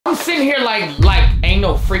I'm sitting here like ain't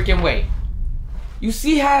no freaking way. You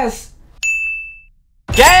see how it's...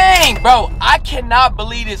 Dang, bro, I cannot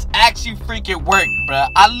believe this actually freaking worked, bro.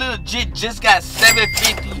 I legit just got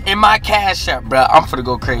 $750 in my Cash App, bro. I'm finna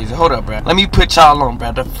go crazy. Hold up, bro. Let me put y'all on,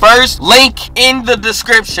 bro. The first link in the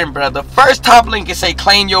description, bro. The first top link is say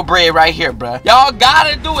claim your bread right here, bro. Y'all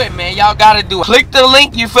gotta do it, man. Y'all gotta do it. Click the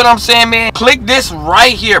link, you feel what I'm saying, man? Click this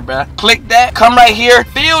right here, bro. Click that. Come right here.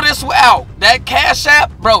 Fill this out. That Cash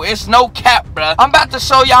App, bro, it's no cap, bro. I'm about to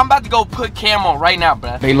show y'all. I'm about to go put cam on right now,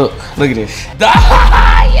 bro. Hey, look at this.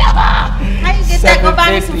 How you get that? Go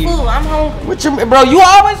buy me some food. I'm hungry. What you, bro? You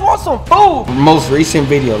always want some food. Most recent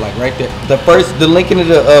video, like right there. The link in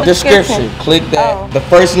the description. Click that. Oh. The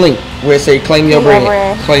first link where it say claim your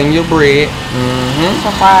bread. Claim your bread.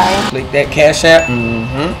 Click that Cash App.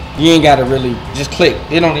 You ain't gotta really just click.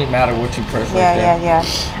 It don't even matter what you press. Yeah.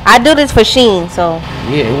 I do this for Shein, so.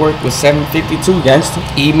 Yeah, it worked with 752 gangster.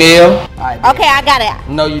 Email. Okay, I got it.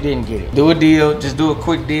 No, you didn't get it. Do a deal. Just do a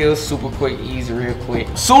quick deal. Super quick, easy, real quick.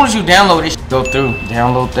 As soon as you download it, go through.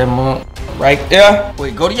 Download that month. Right there.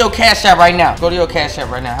 Wait, go to your Cash App right now. Go to your Cash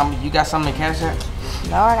App right now. How many? You got something in Cash App?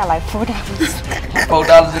 No, I got like $4.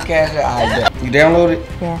 $4 in Cash App. I bet. You download it?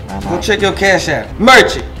 Yeah. Go check your Cash App.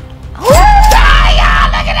 Merchant. Y'all,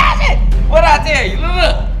 look at that shit. What I tell you?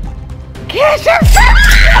 Look. Cash App.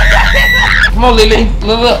 Come on, Lily.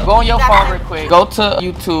 Look. Go on your phone real quick. Go to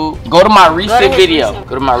YouTube. Go to my recent video.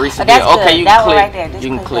 Go to my recent video. Okay, you can click. Right there. You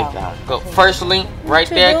can click that. Go first link right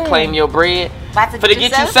there. Claim your bread. About to For to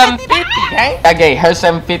get you 750, okay? I gave her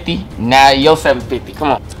 750. Now your 750.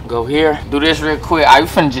 Come on. Go here. Do this real quick. I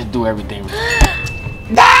finna just do everything. Look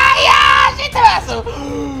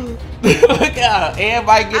at her.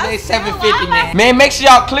 Everybody get their 750, man. Man, make sure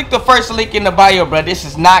y'all click the first link in the bio, bro. This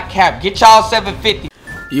is not cap. Get y'all 750.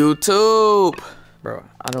 YouTube. Bro,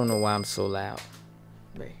 I don't know why I'm so loud.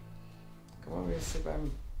 Babe, come over here and sit by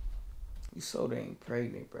me. You so dang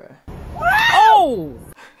pregnant, bro. Oh!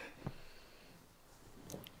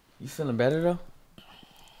 You feeling better,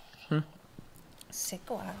 though? Sick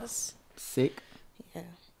was. Sick? Yeah.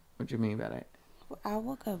 What you mean by that? I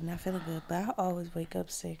woke up not feeling good, but I always wake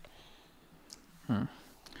up sick.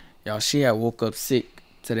 Y'all, she had woke up sick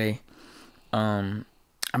today. I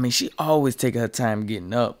mean, she always take her time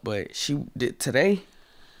getting up, but she did today.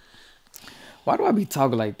 Why do I be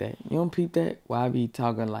talking like that? You don't peep that? Why I be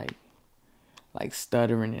talking like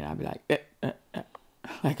stuttering, and I be like,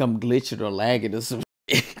 like I'm glitching or lagging or something.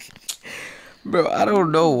 Bro, I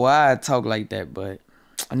don't know why I talk like that, but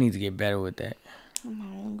I need to get better with that. I'm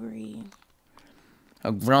hungry.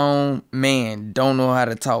 A grown man don't know how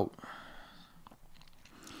to talk.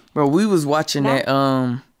 Bro, we was watching that,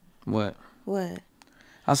 what? What?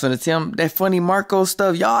 I was gonna tell him that funny Marco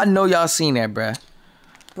stuff. Y'all know y'all seen that, bruh.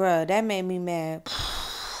 Bruh, that made me mad.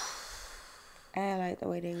 I didn't like the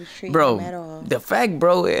way they was treating him at all. Bro, the fact,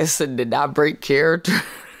 bro, is a did not break character.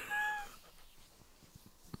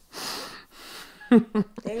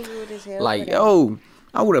 They rude as hell. Like, yo,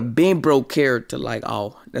 I would have been broke character. Like,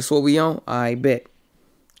 oh, that's what we on? I bet.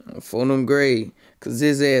 For them grade. Cause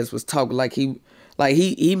his ass was talking like he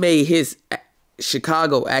made his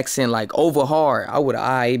Chicago accent like over hard. I would have,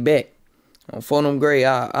 I bet. On phone them grade,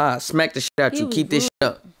 I smack the shit out you. Keep this shit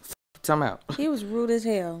up. Time out. He was rude as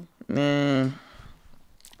hell. Man,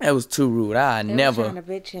 that was too rude. I never. Was trying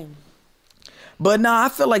to bitch him. But nah, I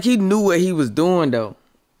feel like he knew what he was doing though.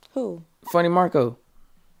 Who? Funny Marco.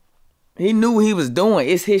 He knew what he was doing.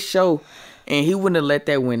 It's his show. And he wouldn't have let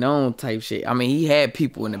that went on type shit. I mean, he had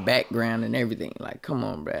people in the background and everything. Like, come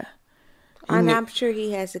on, bruh. And I'm sure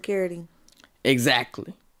he had security.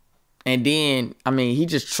 Exactly. And then, I mean, he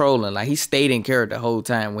just trolling. Like, he stayed in character the whole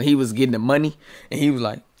time when he was getting the money. And he was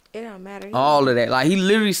like, it don't matter. All of that. Like, he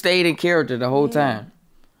literally stayed in character the whole time.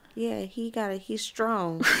 Yeah, he's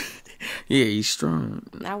strong. Yeah, he's strong.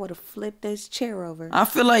 I would have flipped this chair over. I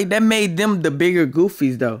feel like that made them the bigger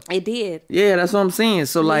goofies, though. It did. Yeah, that's what I'm saying.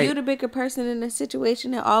 So, like, you're the bigger person in the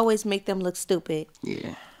situation, it always make them look stupid.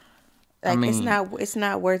 Yeah. Like, I mean, it's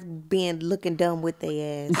not worth looking dumb with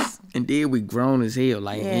their ass. And then we grown as hell.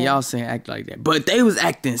 Like, and y'all saying act like that. But they was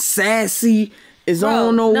acting sassy. I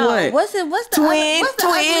don't know what. What's the twin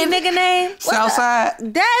nigga name?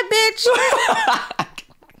 Southside. That bitch.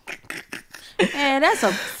 Man, that's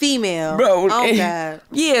a female. Bro, oh God.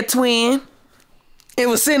 Yeah, twin. It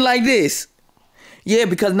was sitting like this. Yeah,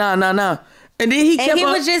 because nah. And then he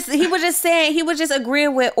was just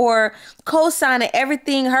agreeing with or co-signing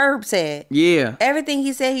everything Herb said. Yeah. Everything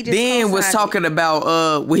he said, he just then was talking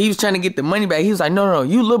about when he was trying to get the money back. He was like, no,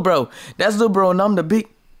 you little bro. That's little bro and I'm the big.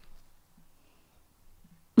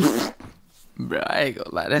 Bro, I ain't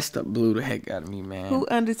gonna lie. That stuff blew the heck out of me, man. Who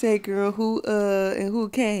Undertaker and who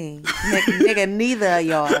Kane? Nigga, neither of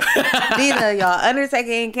y'all. Neither of y'all.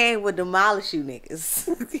 Undertaker and Kane would demolish you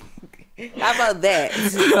niggas. How about that?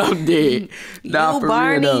 I'm dead. Nah, you for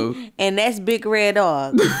Barney, real, though. and that's Big Red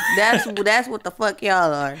Dog. That's what the fuck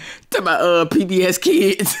y'all are. Talk about PBS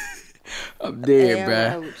Kids. I'm dead, Yeah,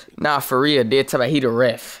 bro. right. Nah, for real. They talk about he the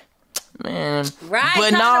ref. Man. Right, But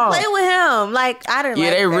trying no. to play with him. Like, I didn't Yeah,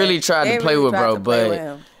 like they that. really tried to play with bro, play but with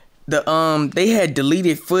him. they had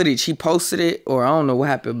deleted footage. He posted it, or I don't know what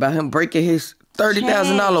happened, about him breaking his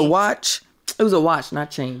 $30,000 Chain. watch. It was a watch,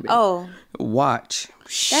 not chain, baby. Oh, Watch.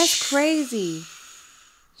 that's crazy.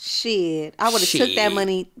 Shit. I would have took that Shit.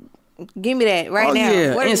 money. Give me that right Oh now.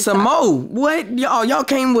 yeah, What and is some it? more. What y'all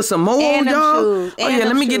came with some more, And them y'all? shoes. Oh And yeah, let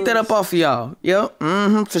them me get that shoes. up off of y'all. Yep,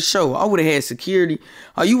 for sure. I would have had security.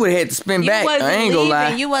 Oh, you would have had to spend back. I ain't gonna lie.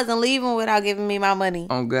 You wasn't leaving without giving me my money.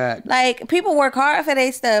 Oh God. Like, people work hard for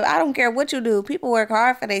their stuff. I don't care what you do. People work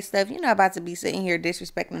hard for their stuff. You're not about to be sitting here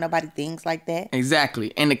disrespecting nobody things like that.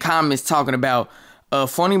 Exactly. And the comments talking about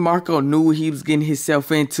Funny Marco knew what he was getting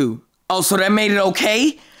himself into. Oh, so that made it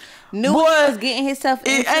okay? Knew Boy, what he was getting himself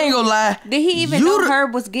into. I ain't gonna lie. Did he even You know the-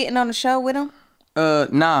 Herb was getting on the show with him?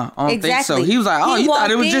 Nah, I don't think so. He was like, oh, you thought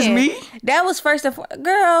it walked was just in. me? That was first and foremost.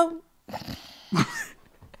 Girl,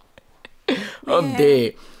 I'm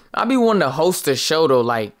dead. I be wanting to host a show though.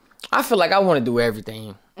 Like, I feel like I want to do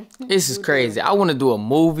everything. This is crazy. I want to do a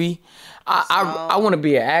movie. I want to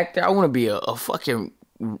be an actor. I want to be a fucking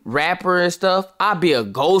rapper and stuff. I'd be a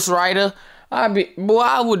ghostwriter.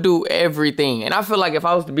 I would do everything. And I feel like if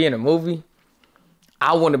I was to be in a movie,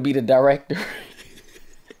 I want to be the director.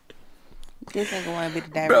 this nigga want to be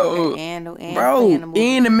the director Bro, and play in the movie.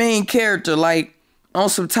 and the main character, like on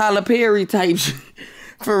some Tyler Perry type shit.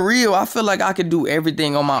 For real, I feel like I could do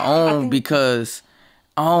everything on my own because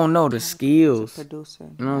I don't know the skills. Producer.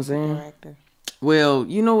 You know what I'm saying? Director. Well,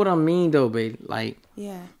 you know what I mean though, baby. Like,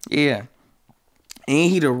 Yeah, yeah.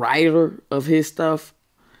 Ain't he the writer of his stuff?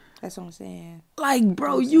 that's what I'm saying. Like,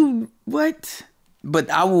 bro, you what?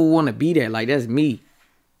 But I would want to be that. Like, that's me.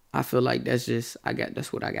 I feel like that's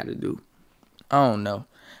what I got to do. I don't know.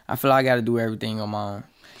 I feel like I got to do everything on my own.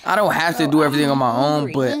 I don't have to do everything on my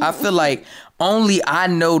own, but I feel like only I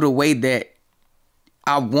know the way that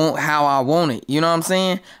I want how I want it. You know what I'm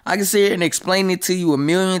saying? I can sit here and explain it to you a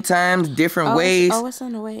million times, different ways. It's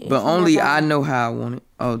on the way. It's But on only the way. I know how I want it.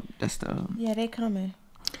 Oh, that's the... Yeah, they coming.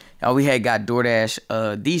 Oh, we had got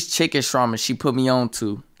DoorDash. These chicken shawarmas she put me on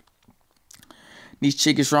to. These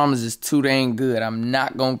chicken shawarmas is too dang good. I'm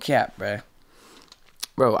not gonna cap, bruh.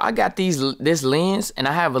 Bro, I got this lens and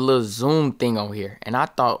I have a little zoom thing on here. And I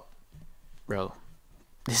thought, bro,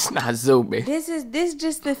 this is not zooming. This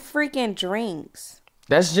just the freaking drinks.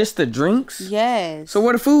 That's just the drinks? Yes. So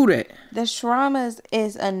where the food at? The Shramas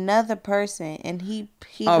is another person, and he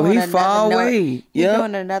Oh, doing he far another away. He's Yep.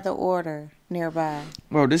 doing another order nearby.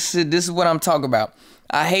 Bro, this is what I'm talking about.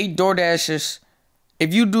 I hate DoorDashers.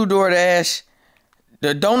 If you do DoorDash,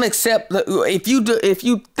 don't accept. If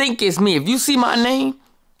you think it's me, if you see my name,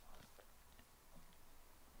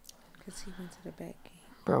 Cause he went to the back gate.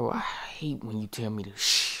 bro, I hate when you tell me to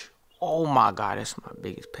shh. Oh my God, that's my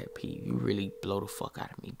biggest pet peeve. You really blow the fuck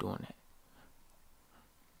out of me doing that.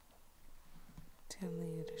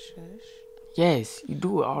 Telling you to shush. Yes, you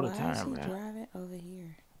do it all the Why is time, he bro. driving over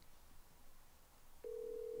here?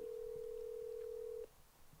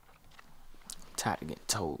 Tired of getting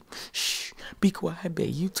told, shh, be quiet,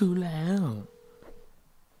 babe. You too loud.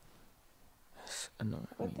 That's annoying.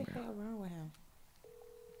 What the bro. hell wrong with him?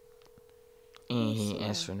 And he ain't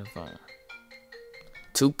answering the phone.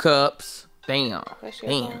 2 cups. Damn. That's your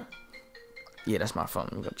Damn. phone? Yeah, that's my phone.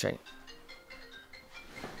 Let me go check. So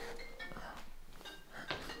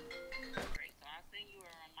I'll send you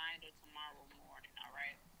a reminder tomorrow morning, all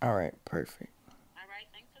right? All right, perfect. All right,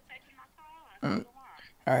 thanks for taking my call. I'll see you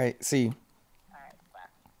tomorrow. All right, see you. All right,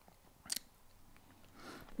 bye.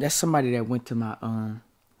 That's somebody that went to my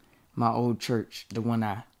old church, the one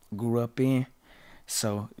I grew up in.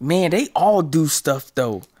 So, man, they all do stuff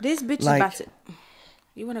though. This bitch Like- is about to.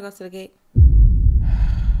 You wanna go to the gate?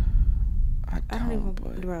 I I don't even,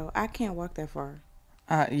 but bro. I can't walk that far.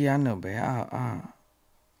 yeah, I know, babe.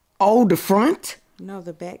 Oh, the front? No,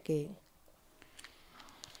 the back gate.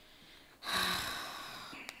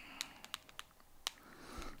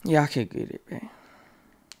 Yeah, I can get it, babe.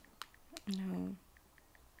 No,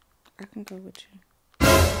 I can go with you.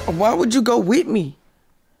 Why would you go with me?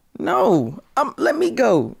 No, let me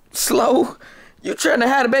go. Slow. You trying to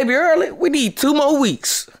have a baby early? We need 2 more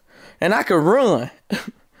weeks. And I can run.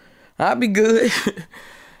 I'll be good.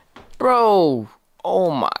 Bro,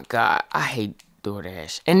 Oh my God, I hate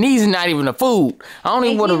DoorDash. And these are not even the food. I don't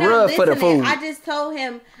even want to rub for the food. I just told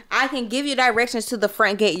him I can give you directions to the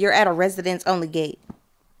front gate. You're at a residence only gate.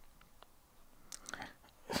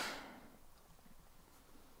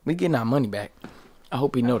 We getting our money back. I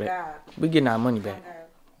hope he know that. God. We getting our money back.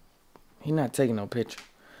 He not taking no picture.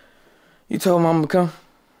 You told Mama to come?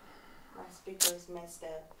 My speaker's messed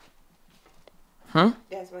up. Huh?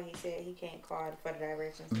 That's why he said he can't call for the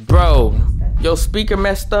directions. Bro, your speaker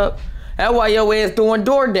messed up. That's why your ass doing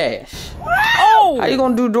DoorDash. Oh! How you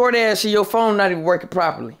gonna do DoorDash and your phone not even working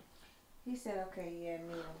properly? He said, okay, yeah,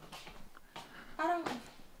 Neil. I don't...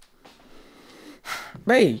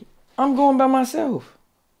 Babe, I'm going by myself.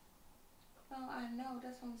 No, I know.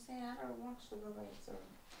 That's what I'm saying. I don't want you to go by yourself.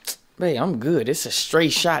 Babe, I'm good. It's a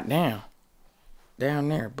straight shot down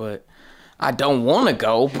there, but I don't want to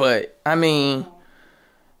go, but I mean...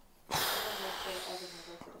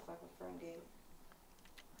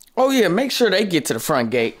 Oh yeah, make sure they get to the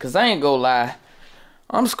front gate, cause I ain't gonna lie,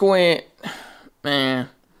 I'm squint, man.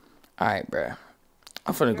 All right, bruh.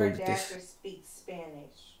 I'm finna go get this. Speaks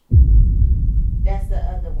Spanish. That's the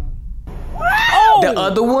other one. Oh! The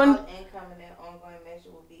other one? Incoming and ongoing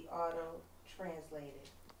measure will be auto translated.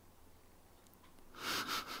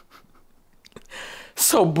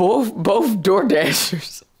 So both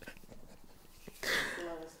DoorDashers.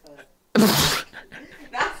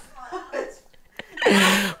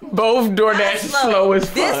 Both DoorDashers slow as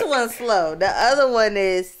fuck. This one's slow. The other one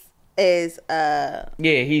is Yeah,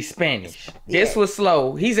 he's Spanish. This was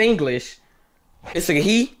slow. He's English. It's a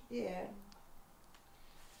he? Yeah.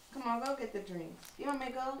 Come on, go get the drinks. You want me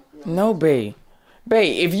to go? No, babe.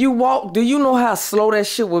 Babe, if you walk, do you know how slow that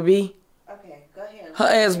shit would be? Okay, go ahead. Her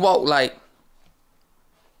ass walk like...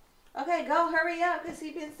 Okay, go hurry up, because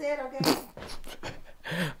he been said, okay?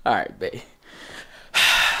 Alright, babe.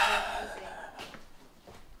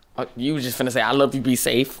 You was just finna say, I love you, be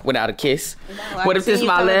safe, without a kiss. No, What if this seen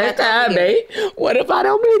my you coming last back time, over here. babe? What if I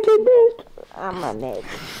don't make it, babe? I'm a nigga.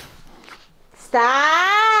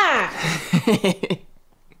 Stop!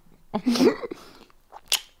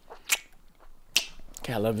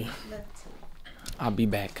 Okay, I love you. I'll be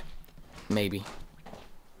back. Maybe.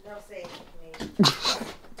 Don't say it to me.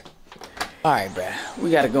 Alright, bruh.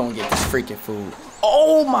 We gotta go and get this freaking food.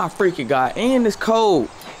 Oh my freaking God. And it's cold.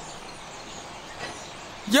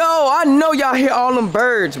 Yo, I know y'all hear all them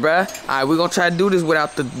birds, bruh. Alright, we're gonna try to do this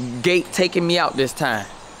without the gate taking me out this time.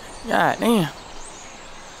 God damn.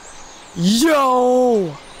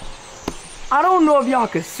 Yo! I don't know if y'all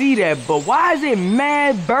can see that, but why is it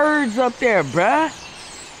mad birds up there, bruh?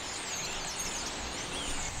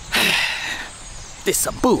 This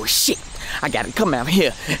some bullshit. I gotta come out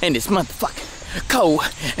here in this motherfucking cold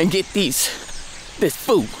and get this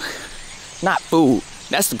food. Not food.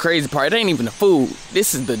 That's the crazy part. It ain't even the food.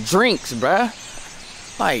 This is the drinks, bruh.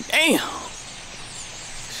 Like, damn.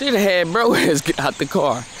 Should've had bro ass get out the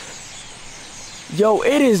car. Yo,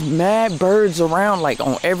 it is mad birds around, like,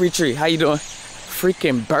 on every tree. How you doing?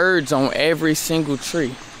 Freaking birds on every single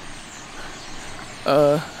tree.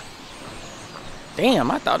 Damn,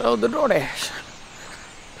 I thought that was the DoorDash.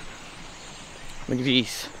 Look at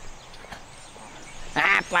these.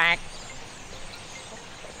 Ah, black.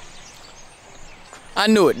 I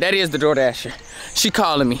knew it. That is the DoorDasher. She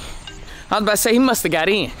calling me. I was about to say, he must have got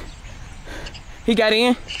in. He got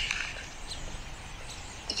in?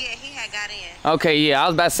 Yeah, he had got in. Okay, yeah. I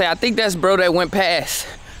was about to say, I think that's bro that went past.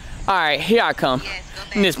 All right, here I come. Yes, go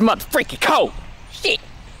back. In this motherfucking coat. Shit.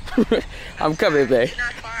 I'm coming, babe.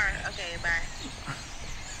 Not far. Okay, bye.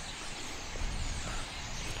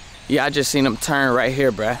 Yeah, I just seen him turn right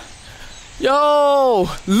here, bruh. Yo,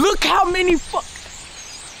 look how many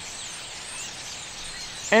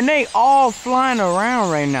and they all flying around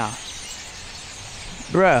right now.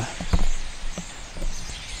 Bruh.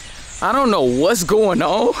 I don't know what's going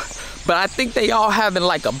on, but I think they all having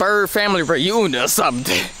like a bird family reunion or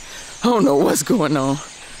something. I don't know what's going on.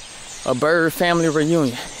 A bird family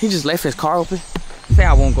reunion. He just left his car open. Say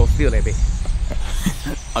I won't go steal that bitch.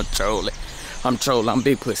 I'm trolling. I'm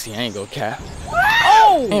big pussy. I ain't gonna cap.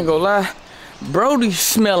 Oh! Ain't gonna lie. Brody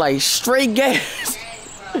smell like straight gas.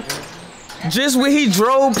 Just when he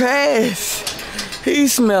drove past, he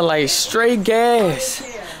smelled like straight gas.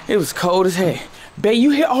 It was cold as hell. Babe, you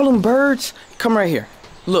hear all them birds? Come right here.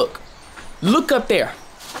 Look. Look up there.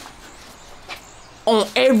 On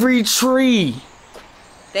every tree.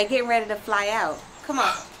 They getting ready to fly out. Come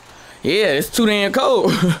on. Yeah, it's too damn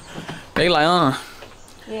cold. They like,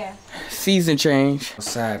 Yeah. season change.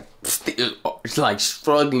 Outside, still, it's like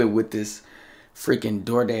struggling with this freaking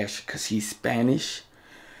DoorDash because he's Spanish.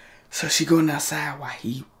 So she going outside while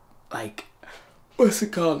he like what's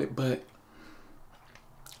it called? But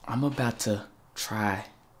I'm about to try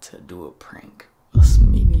to do a prank. A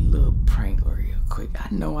mini little prank real quick. I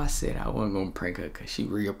know I said I wasn't gonna prank her because she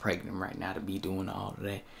real pregnant right now to be doing all of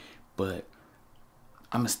that. But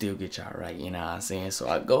I'ma still get y'all right, you know what I'm saying? So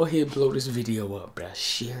I go ahead and blow this video up, bruh.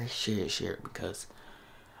 Share it because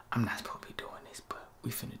I'm not supposed to be doing this, but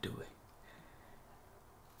we finna do it.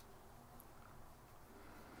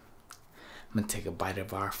 I'm gonna take a bite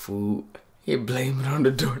of our food and blame it on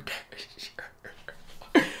the DoorDash.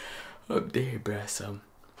 Up there, bruh. So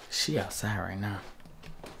she outside right now.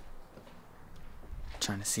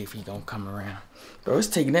 Trying to see if he gonna come around. Bro, it's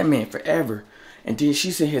taking that man forever. And then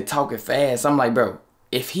she sit here talking fast. I'm like, bro,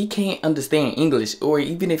 if he can't understand English, or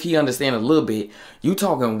even if he understand a little bit, you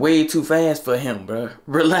talking way too fast for him, bro.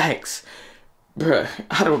 Relax. Bro,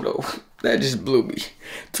 I don't know. That just blew me.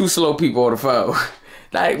 Two slow people on the phone.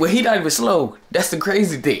 Like, well, he not even slow. That's the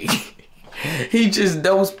crazy thing. He just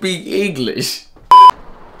don't speak English.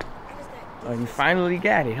 Oh, you finally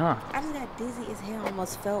got it, huh? I just got dizzy as hell.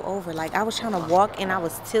 Almost fell over. Like, I was trying to walk and I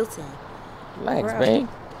was tilting. Relax, babe.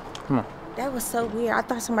 Come on. That was so weird. I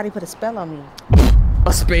thought somebody put a spell on me.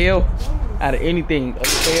 A spell? Out of anything. A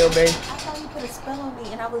spell, babe? I thought he put a spell on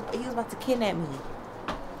me and he was about to kidnap me.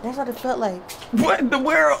 That's what it felt like. What in the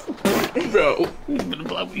world? Bro, you gonna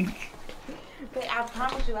blow me. But I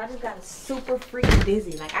promise you, I just got super freaking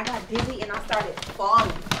dizzy. Like, I got dizzy and I started falling.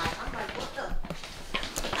 Like, I'm like, what the?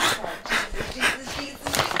 Jesus.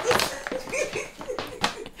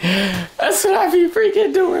 That's what I be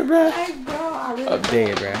freaking doing, bro. Like, bro, I really Up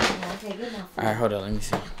there, bro. Okay, get my food. Alright, hold on, let me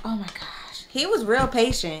see. Oh my gosh. He was real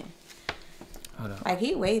patient. Hold on. Like,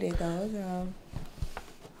 he waited though. So.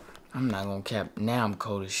 I'm not gonna cap. Now I'm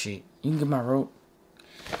cold as shit. You can get my rope?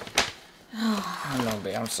 Hold on,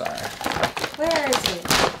 babe, I'm sorry. Where is it?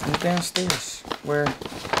 It's downstairs. Where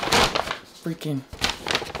freaking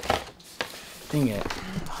thing at?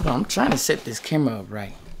 Hold on, I'm trying to set this camera up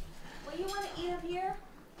right. Well, you want to eat up here?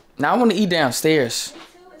 Now I want to eat downstairs. Me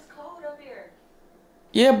too. It's cold up here.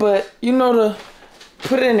 Yeah, but you know to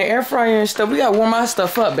put it in the air fryer and stuff. We gotta warm our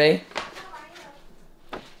stuff up, babe.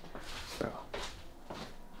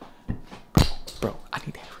 Bro, I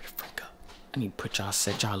need to hurry the freak up. I need to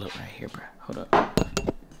set y'all up right here, bro. Hold up.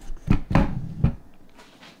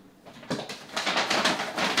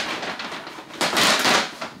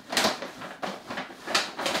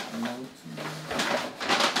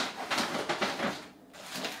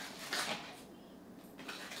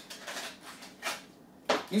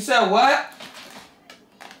 You said what?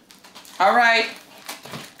 All right.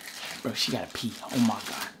 Bro, she gotta pee. Oh my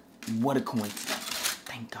God. What a coincidence.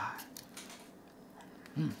 Thank God.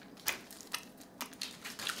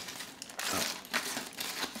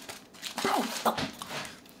 Bro.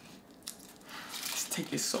 It's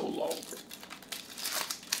taking so long.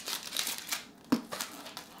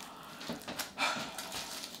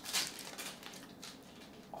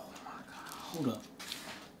 Oh my God. Hold up.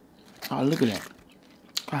 Oh, look at that.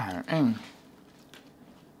 God, I'm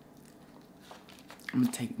gonna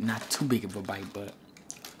take not too big of a bite, but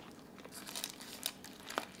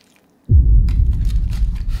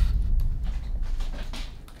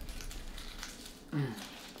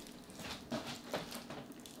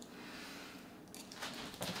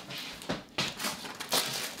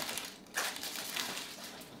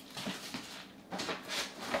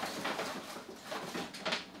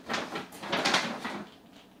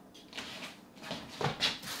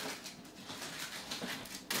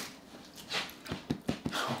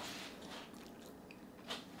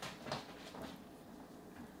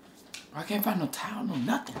I can't find no towel, no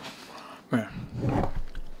nothing. Man.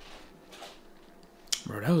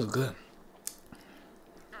 Bro, that was good.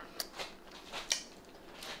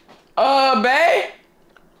 Babe?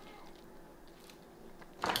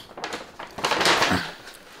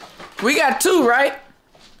 We got two, right?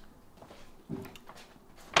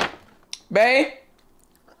 Babe?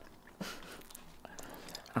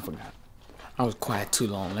 I forgot. I was quiet too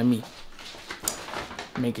long. Let me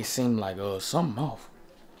make it seem like something off.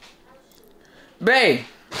 Babe,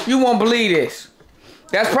 you won't believe this.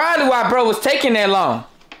 That's probably why bro was taking that long.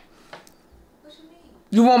 What you mean?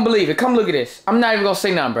 You won't believe it. Come look at this. I'm not even gonna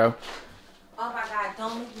say nothing, bro. Oh my God,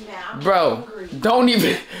 don't make me mad. I'm Bro, hungry. don't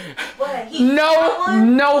even. What?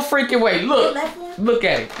 No freaking way. Look. left one? Look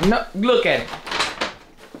at it. No, look at it.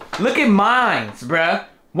 Look at mines, bruh.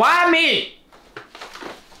 Why me?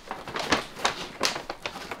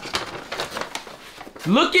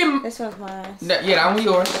 Look at. This one's mine. Yeah, that one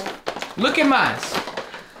yours. Look at mine.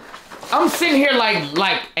 I'm sitting here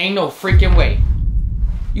like ain't no freaking way.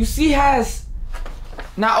 You see how it's...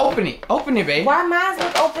 Now open it. Open it, babe. Why mine's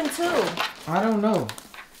look open too? I don't know.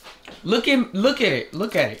 Look at it. Look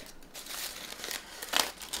at it.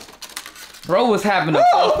 Bro was having a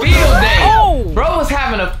field day. Oh. Bro was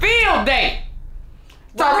having a field day.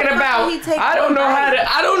 Talking about I don't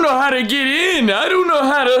know how to get in. I don't know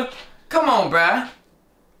how to. Come on, bruh.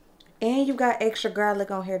 And you got extra garlic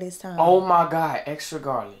on here this time. Oh my God, extra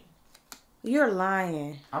garlic. You're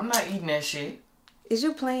lying. I'm not eating that shit. Is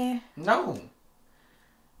you playing? No.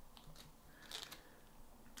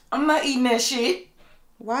 I'm not eating that shit.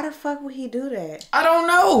 Why the fuck would he do that? I don't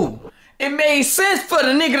know. It made sense for the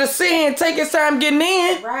nigga to sit here and take his time getting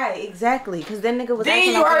in. Right, exactly. Because that nigga was Then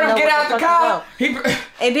acting you like heard he him know get what out the fuck car. to go.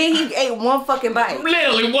 And then he ate one fucking bite.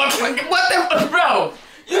 Literally one fucking. What the bro?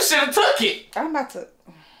 You should have took it. I'm about to.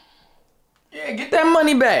 Yeah, get that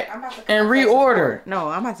money back I'm about to and reorder. No,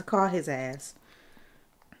 I'm about to call his ass.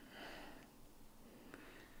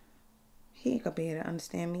 He ain't gonna be able to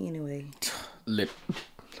understand me anyway.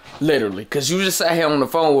 Literally, cause you just sat here on the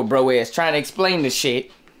phone with bro ass trying to explain the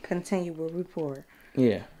shit. Continue with report.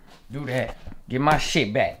 Yeah, do that. Get my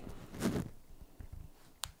shit back.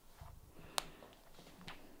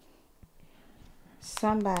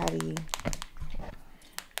 Somebody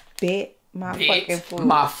bit my fucking food.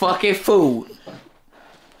 My fucking food.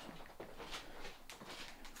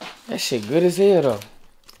 That shit good as hell though.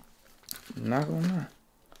 I'm not gonna lie.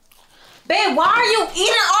 Babe, why are you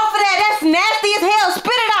eating off of that? That's nasty as hell.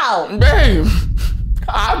 Spit it out. Babe,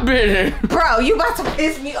 I bit it. Bro, you about to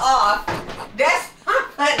piss me off. That's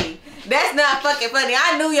not funny. That's not fucking funny.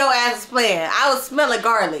 I knew your ass was playing. I was smelling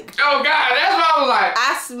garlic. Oh God, that's what I was like.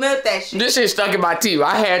 I smelled that shit. This shit stuck in my teeth.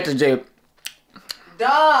 I had to jail.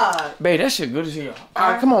 Dog. Babe, that shit good as hell.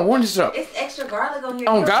 Alright, come on, warm this up. It's extra garlic on here.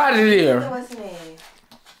 Oh God, it is. What's in it?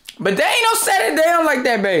 But they ain't no set it down like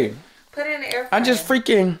that, babe. Put it in the air fryer. I just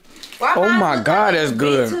freaking. Why Oh mine my look God, like that's it's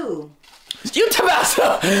good. big too? You talk about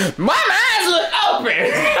some. My eyes look open.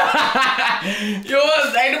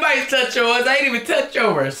 Yours ain't nobody touch yours. I ain't even touch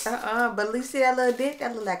yours. But at least see that little dick?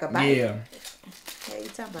 That look like a bite. Yeah. Yeah, you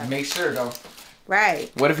talking about? Make sure though.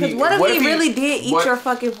 Right. What if he? What if he really did eat what- your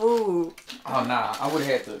fucking food? Oh nah, I would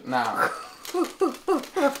have had to. Nah.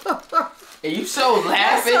 And you so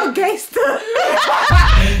That's laughing. so gangster.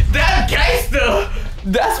 That's gangster.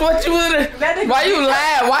 That's what you would have. Why you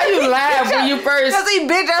laugh? Why you laugh when you first? Cause he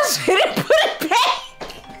bit your shit and put it back.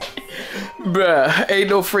 Bruh, ain't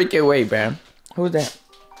no freaking way, man. Who's that?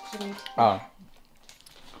 Oh.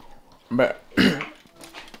 Bruh.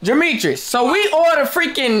 Demetrius, so we ordered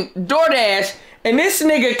freaking DoorDash, and this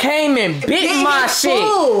nigga came and bit my shit.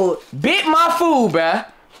 Food. Bit my food, bruh.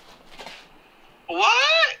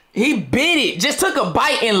 What? He bit it, just took a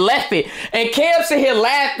bite and left it. And Cam sit here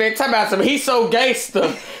laughing, talking about something. He's so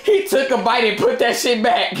gangster. He took a bite and put that shit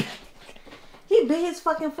back. He bit his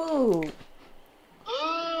fucking food.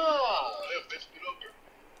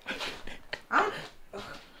 I'm...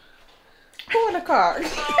 Who in the car?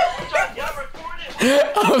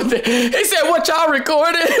 I'm dead. He said, "What y'all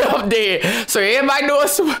recorded?" I'm dead. So everybody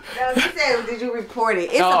knows some. No, he said, "Did you report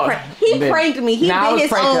it?" It's Oh, a prank. He man. pranked me. He Nah, I bit was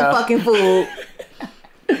his pranking own her. fucking food.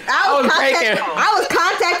 pranking. I was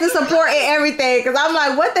contacting support and everything because I'm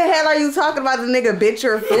like, what the hell are you talking about? The nigga bit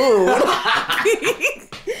your food.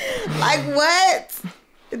 Like what?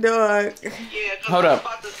 Dog. Yeah, Hold up. I was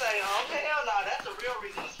about to say, okay, hell no, that's the real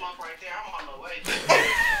reason to smoke right there. I'm on my way.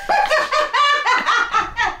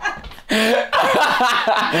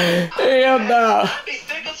 Hell no. I'd be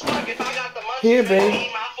sick as fuck if I got the money Here, to baby.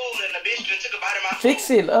 eat my food and the bitch just took a bite of my Fix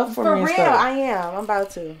food. it up for, For me and real, stuff. I am. I'm about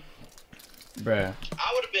to. Bruh.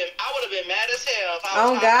 I would have been mad as hell if I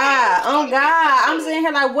Oh was God. Oh God. I'm sitting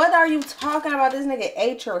here like, what are you talking about? This nigga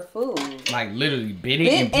ate your food. Like literally bit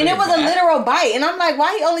it And it was a literal bite. And I'm like,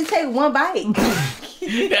 why he only take one bite?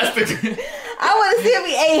 That's the I want to see if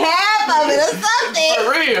he ate half of it or something.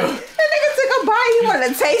 for real. That nigga took a bite. He wanted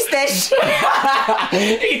to taste that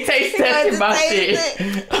shit. He tastes He that wanted to my taste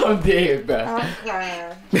shit. I'm dead, bruh. I'm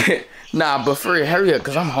crying. Nah, but for real, hurry up,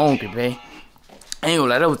 cause I'm hungry, babe. I ain't gonna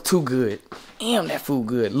lie, that was too good. Damn, that food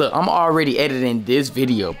good. Look, I'm already editing this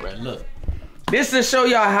video, bro. Look. This to show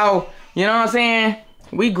y'all how, you know what I'm saying?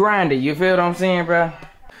 We grinded, you feel what I'm saying, bro?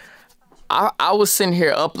 I was sitting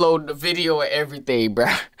here uploading the video and everything, bro.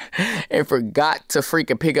 And forgot to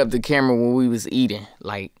freaking pick up the camera when we was eating.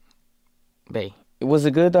 Like, babe, was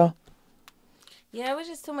it good though? Yeah, it was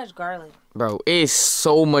just too much garlic. Bro, it's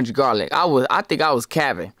so much garlic. I think I was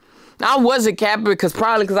capping. I wasn't capping because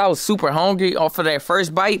I was super hungry off of that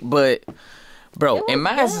first bite, but bro, and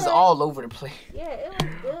mine is all over the place. Yeah, it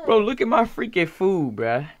was good. Bro, look at my freaking food,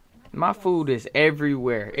 bruh. My food is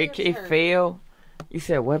everywhere. It fell. You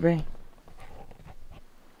said what, babe?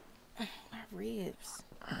 My ribs.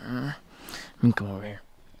 Let me come over here.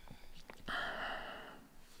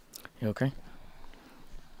 You okay?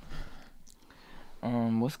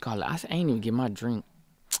 What's it called? I ain't even get my drink.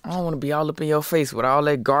 I don't want to be all up in your face with all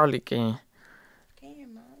that garlic and.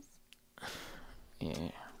 Yeah.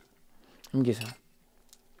 Let me get some.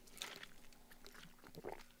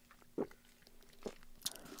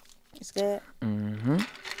 It's good. Mm-hmm.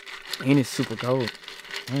 And it's super cold.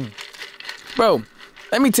 Bro,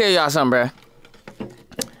 let me tell y'all something, bro.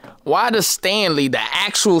 Why does Stanley, the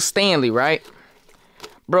actual Stanley, right?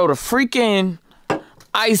 Bro, the freaking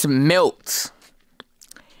ice melts.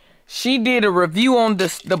 She did a review on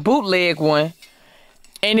the bootleg one,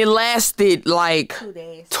 and it lasted like 2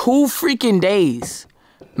 days. 2 freaking days.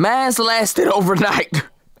 Mine's lasted overnight.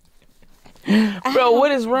 Bro,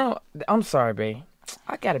 what is wrong? I'm sorry, babe.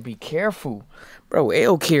 I gotta be careful. Bro,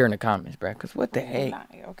 L care in the comments, bro. Cause what the heck?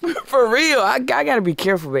 Okay. For real, I gotta be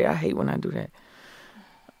careful, babe. I hate when I do that.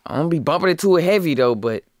 I don't be bumping it too heavy though,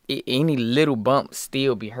 but any little bump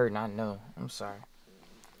still be hurting. I know. I'm sorry.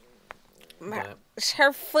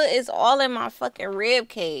 Her foot is all in my fucking rib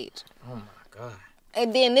cage. Oh my god.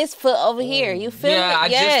 And then this foot over here. You feel Yeah, it? I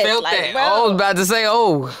Yes, just felt like, that. bro. I was about to say,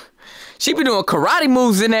 she be doing karate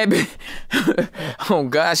moves in that bitch. Oh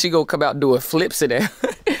god, she gonna come out doing flips in there.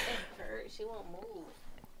 She won't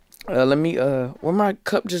move. Let me where my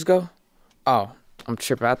cup just go? Oh, I'm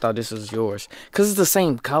tripping. I thought this was yours. Cause it's the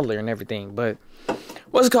same color and everything. But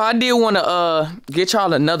what's it called? I did want to get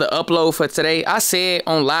y'all another upload for today. I said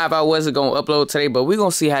on live I wasn't gonna upload today, but we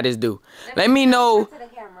gonna see how this do. Let me know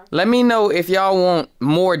if y'all want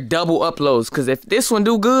more double uploads. Cause if this one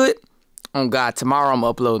do good, oh god, tomorrow I'm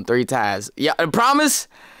uploading 3 times. Yeah, I promise.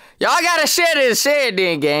 Y'all gotta share this. Share it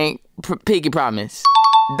then, gang. Piggy promise.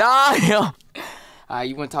 Damn.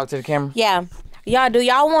 You wanna talk to the camera? Yeah. Y'all, do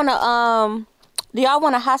y'all want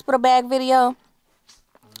a hospital bag video?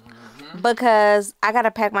 Because I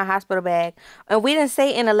gotta pack my hospital bag. And we didn't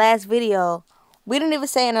say in the last video. We didn't even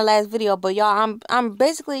say in the last video, but y'all, I'm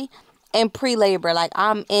basically in pre-labor. Like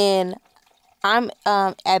I'm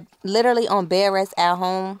at literally on bed rest at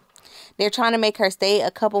home. They're trying to make her stay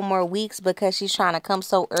a couple more weeks because she's trying to come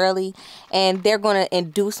so early, and they're going to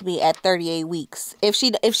induce me at 38 weeks. If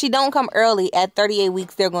she don't come early at 38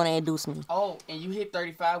 weeks, they're going to induce me. Oh, and you hit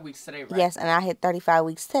 35 weeks today, right? Yes, and I hit 35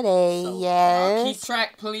 weeks today. So, yes. keep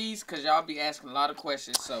track, please, because y'all be asking a lot of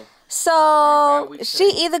questions. So she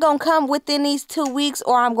either going to come within these 2 weeks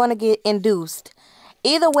or I'm going to get induced.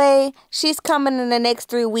 Either way, she's coming in the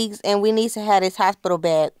next 3 weeks, and we need to have this hospital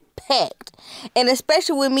bag packed. And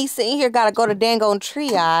especially with me sitting here got to go to Dango and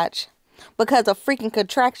triage because of freaking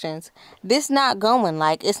contractions. This not going.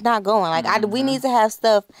 Like, it's not going. Like, we need to have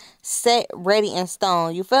stuff set, ready, and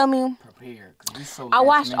stone. You feel me? Prepared. So I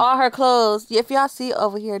washed all her clothes. If y'all see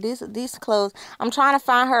over here, these clothes. I'm trying to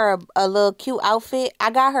find her a little cute outfit.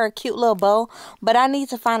 I got her a cute little bow, but I need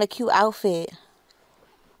to find a cute outfit.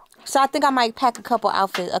 So I think I might pack a couple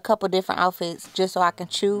different outfits just so I can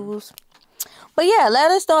choose. But yeah, let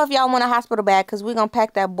us know if y'all want a hospital bag because we're going to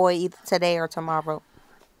pack that boy either today or tomorrow.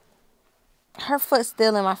 Her foot's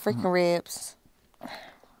still in my freaking ribs.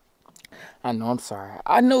 I know, I'm sorry.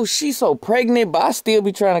 I know she's so pregnant, but I still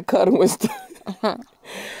be trying to cuddle with stuff.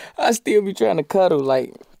 I still be trying to cuddle,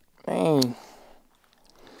 like, man.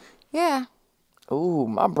 Yeah. Ooh,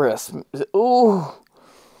 my breast. Ooh.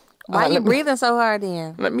 Why you breathing so hard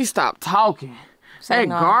then? Let me stop talking. That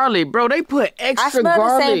no. garlic, bro, they put extra I smell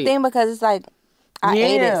garlic. the same thing because it's like, I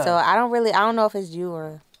ate Yeah. it, so I don't know if it's you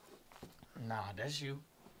or... Nah, that's you.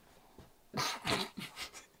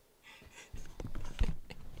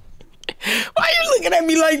 Why you looking at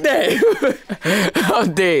me like that?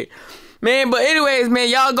 I'm dead. Man, but anyways, man,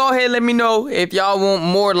 y'all go ahead and let me know if y'all want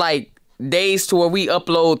more, like, days to where we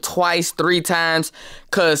upload twice, 3 times.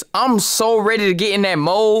 Because I'm so ready to get in that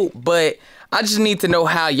mode, but I just need to know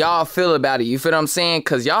how y'all feel about it. You feel what I'm saying?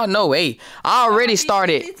 Because y'all know, hey, I already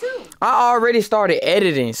started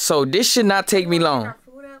editing. So this should not take me long.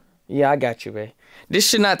 Yeah, I got you, babe. This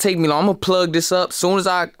should not take me long. I'm going to plug this up. Soon as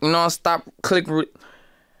I, stop clicking.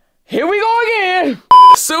 Here we go again.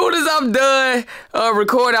 Soon as I'm done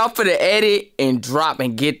record out for the edit and drop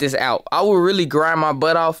and get this out. I will really grind my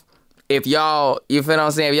butt off if y'all, you feel what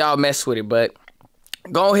I'm saying, if y'all mess with it. But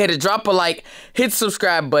go ahead and drop a like, hit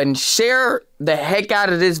subscribe button, share the heck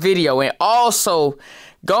out of this video. And also,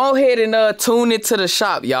 go ahead and tune into the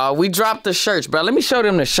shop, y'all. We dropped the shirts, bro. Let me show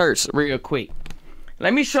them the shirts real quick.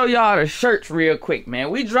 Let me show y'all the shirts real quick, man.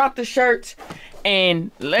 We dropped the shirts, and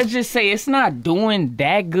let's just say it's not doing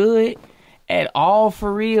that good at all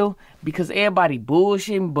for real because everybody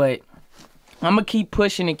bullshitting, but I'm going to keep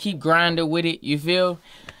pushing and keep grinding with it, you feel?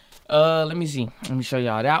 Let me see. Let me show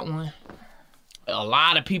y'all that one. a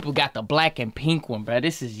lot of people got the black and pink one, bro.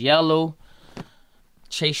 This is yellow.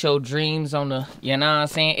 Chase your dreams on the, you know what I'm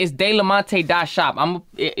saying? It's DeLamonte.shop.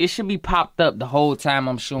 It should be popped up the whole time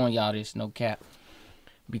I'm showing y'all this, no cap.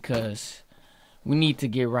 Because we need to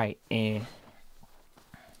get right. And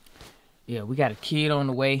yeah, we got a kid on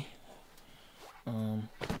the way.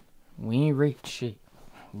 We ain't rich shit.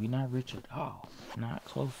 We not rich at all. Not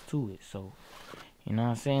close to it. So, you know what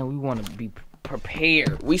I'm saying? We want to be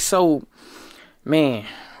prepared. We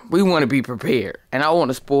want to be prepared. And I want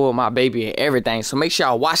to spoil my baby and everything. So make sure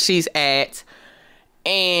y'all watch these ads.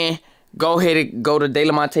 And go ahead and go to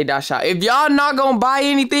DeLamonte.shop. If y'all not going to buy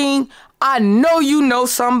anything, I know you know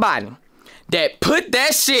somebody that put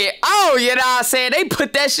that shit on. You know what I'm saying? They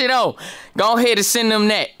put that shit on. Go ahead and send them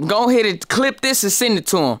that. Go ahead and clip this and send it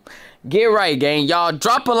to them. Get right, gang. Y'all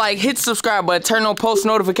drop a like, hit subscribe button, turn on post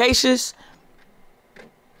notifications.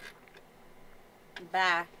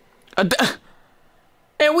 Bye.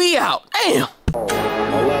 And we out. Damn.